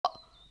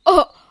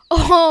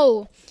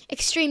Oh,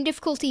 extreme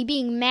difficulty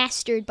being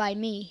mastered by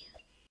me.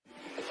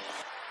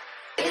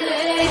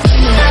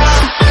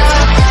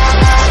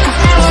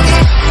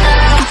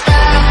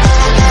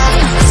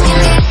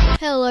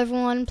 Hello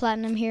everyone,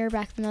 Platinum here,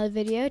 back with another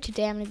video.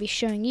 Today I'm going to be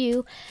showing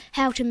you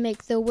how to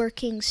make the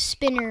working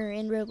spinner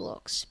in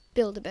Roblox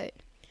Build a Boat.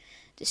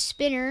 The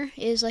spinner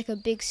is like a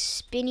big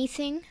spinny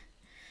thing,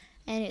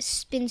 and it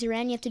spins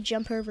around. You have to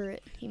jump over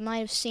it. You might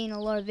have seen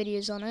a lot of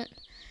videos on it.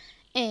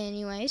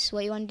 Anyways,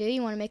 what you want to do,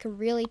 you want to make a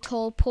really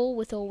tall pole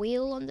with a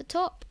wheel on the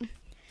top.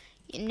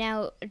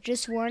 Now,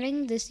 just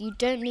warning, you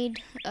don't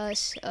need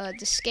the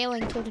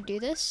scaling tool to do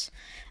this.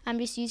 I'm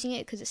just using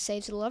it because it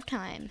saves a lot of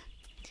time.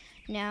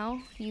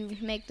 Now, you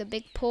make the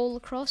big pole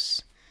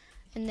across,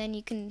 and then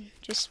you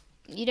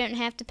don't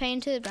have to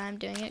paint it, but I'm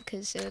doing it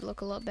because it would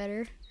look a lot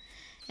better.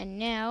 And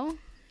now,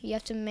 you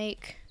have to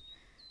make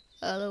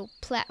a little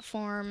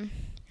platform.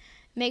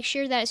 Make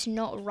sure that it's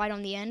not right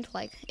on the end,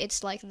 like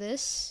it's like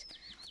this.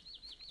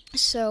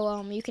 So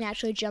you can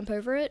actually jump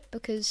over it,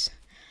 because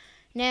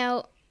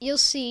now you'll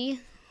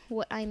see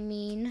what I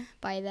mean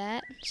by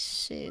that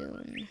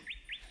soon.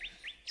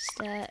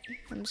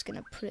 I'm just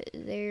gonna put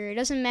it there. It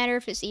doesn't matter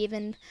if it's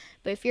even,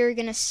 but if you're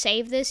gonna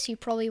save this, you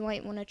probably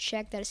might want to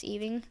check that it's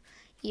even,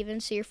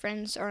 so your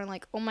friends aren't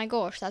like, oh my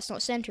gosh, that's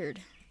not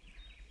centered.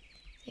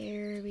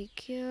 There we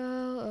go.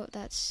 Oh,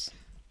 that's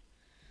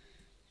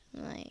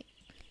like,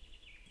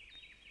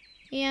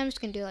 yeah, I'm just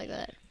gonna do it like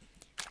that.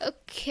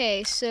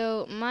 Okay,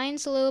 so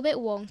mine's a little bit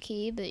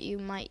wonky, but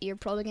you're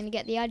probably gonna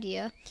get the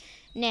idea.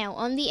 Now,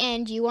 on the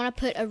end, you want to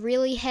put a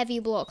really heavy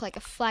block, like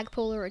a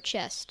flagpole or a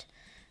chest.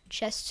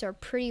 Chests are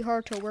pretty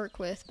hard to work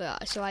with,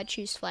 so I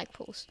choose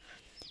flagpoles.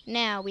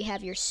 Now, we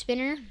have your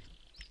spinner.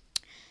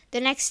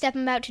 The next step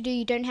I'm about to do,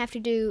 you don't have to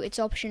do, it's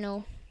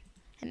optional.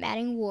 I'm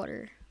adding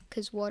water,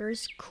 because water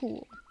is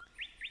cool.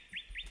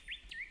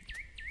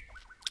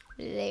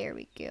 There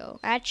we go.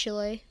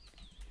 Actually,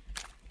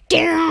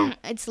 damn,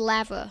 it's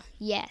lava.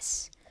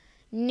 Yes.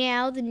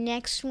 Now the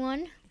next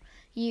one,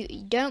 you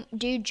don't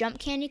do jump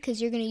candy because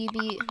then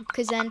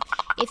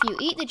if you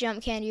eat the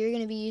jump candy, you're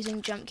gonna be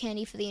using jump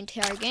candy for the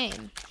entire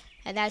game,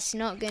 and that's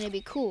not gonna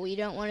be cool. You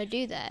don't want to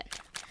do that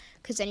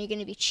because then you're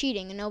gonna be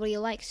cheating, and nobody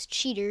likes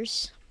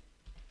cheaters.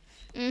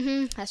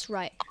 That's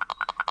right.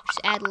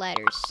 Just add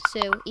ladders, so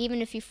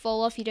even if you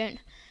fall off, you don't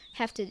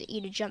have to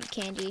eat a jump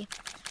candy.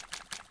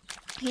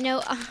 You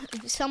know,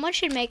 someone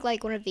should make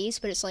like one of these,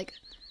 but it's like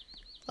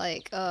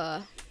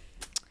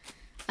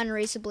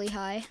unreasonably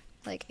high,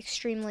 like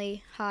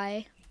extremely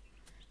high,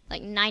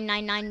 like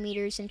 999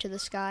 meters into the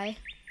sky.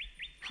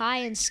 High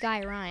and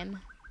sky rhyme.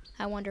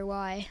 I wonder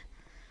why.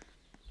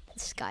 The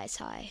sky's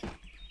high.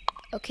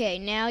 Okay,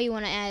 now you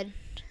want to add,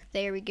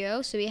 there we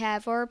go. So we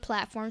have our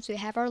platforms, we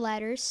have our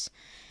ladders.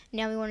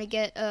 Now we want to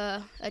get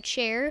a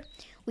chair.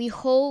 We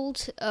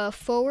hold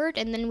forward,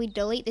 and then we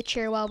delete the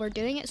chair while we're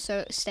doing it, so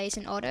it stays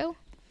in auto.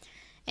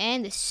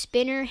 And the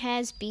spinner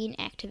has been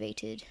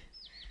activated.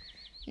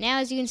 Now,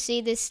 as you can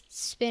see, this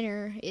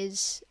spinner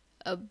is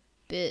a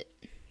bit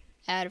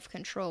out of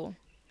control.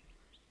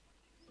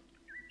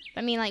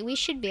 I mean, like, we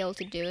should be able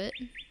to do it.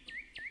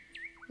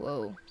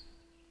 Whoa.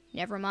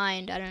 Never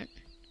mind, I'm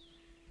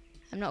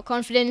not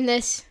confident in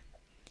this.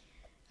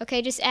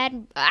 Okay, just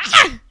add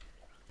add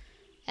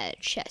a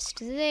chest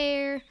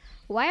there.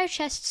 Why are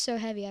chests so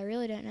heavy? I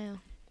really don't know.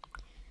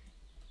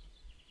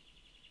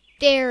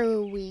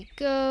 There we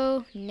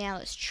go. Now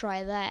let's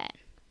try that.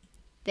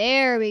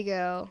 There we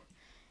go.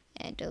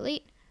 And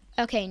delete.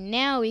 Okay,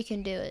 now we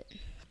can do it.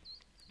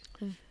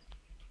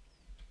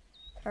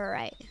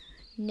 Alright.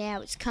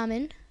 Now it's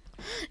coming.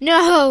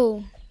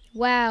 No!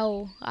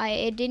 Wow.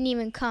 It didn't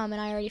even come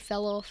and I already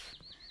fell off.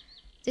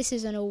 This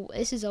is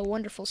a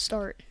wonderful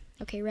start.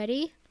 Okay,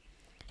 ready?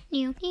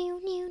 New.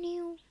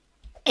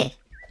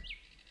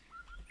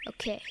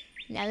 Okay,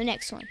 now the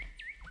next one.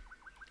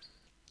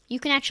 You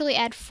can actually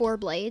add 4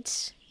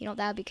 blades. You know,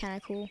 that would be kind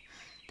of cool.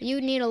 But you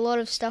would need a lot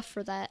of stuff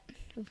for that.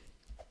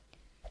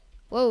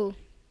 Whoa.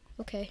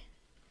 Okay.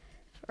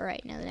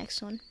 Alright, now the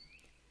next one.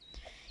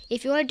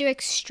 If you want to do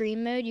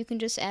extreme mode, you can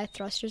just add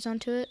thrusters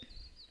onto it.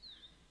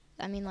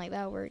 I mean, like,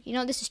 that would work. You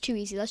know, this is too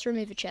easy. Let's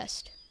remove a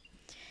chest.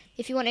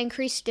 If you want to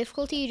increase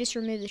difficulty, you just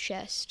remove the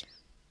chest.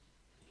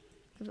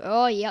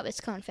 Oh, yep,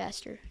 it's coming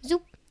faster.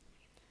 Zoop.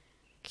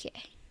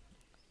 Okay.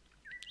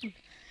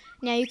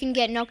 Now you can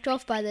get knocked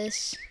off by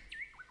this.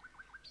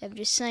 I'm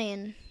just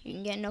saying, you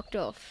can get knocked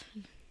off.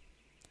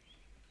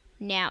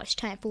 Now it's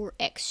time for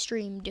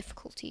extreme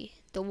difficulty,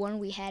 the one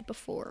we had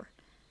before.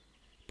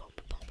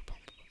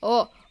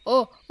 Oh,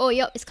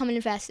 yep, it's coming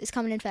in fast. It's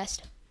coming in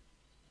fast.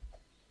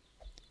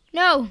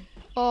 No!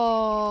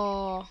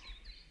 Oh.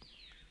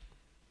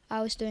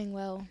 I was doing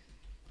well.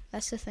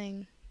 That's the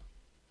thing.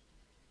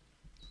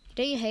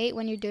 Don't you hate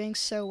when you're doing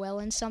so well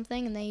in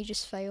something and then you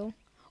just fail?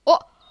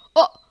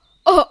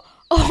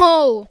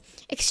 Oh!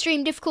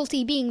 Extreme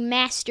difficulty being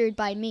mastered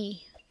by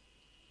me.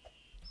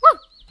 Woo!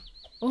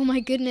 Oh my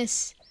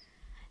goodness.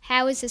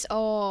 How is this?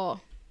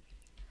 Oh.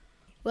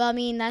 Well, I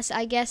mean,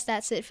 I guess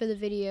that's it for the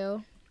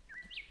video.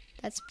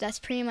 That's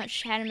pretty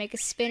much how to make a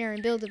spinner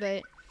and build a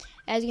boat.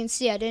 As you can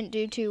see, I didn't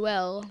do too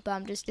well,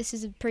 but this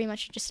is pretty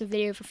much just a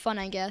video for fun,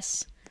 I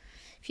guess.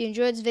 If you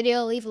enjoyed this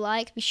video, leave a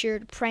like. Be sure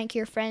to prank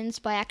your friends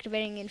by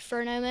activating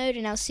Inferno mode,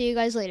 and I'll see you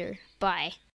guys later. Bye.